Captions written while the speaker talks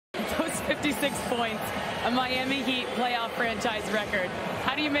56 points, a Miami Heat playoff franchise record.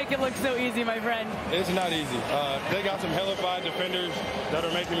 How do you make it look so easy, my friend? It's not easy. They got some hellified defenders that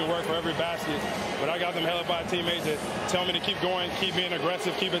are making me work for every basket, but I got them hellified teammates that tell me to keep going, keep being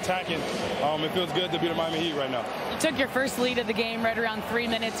aggressive, keep attacking. It feels good to be the Miami Heat right now. You took your first lead of the game right around 3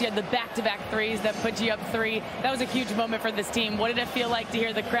 minutes. You had the back-to-back threes that put you up 3. That was a huge moment for this team. What did it feel like to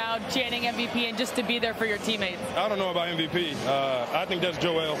hear the crowd chanting MVP and just to be there for your teammates? I don't know about MVP. I think that's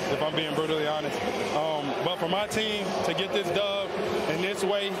Joel, if I'm being brutally honest. But for my team to get this dub in this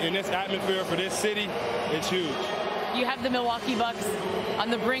way, in this atmosphere for this city, it's huge. You have the Milwaukee Bucks on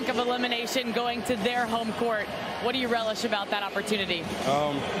the brink of elimination going to their home court. What do you relish about that opportunity?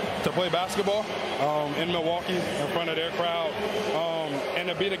 To play basketball in Milwaukee in front of their crowd and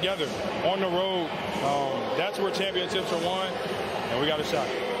to be together on the road. That's where championships are won, and we got a shot.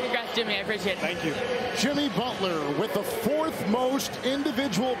 Congrats, Jimmy. I appreciate it. Thank you. Jimmy Butler with the 4th most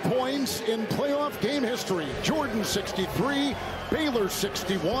individual points in playoff game history. Jordan 63, Baylor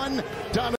 61, Donovan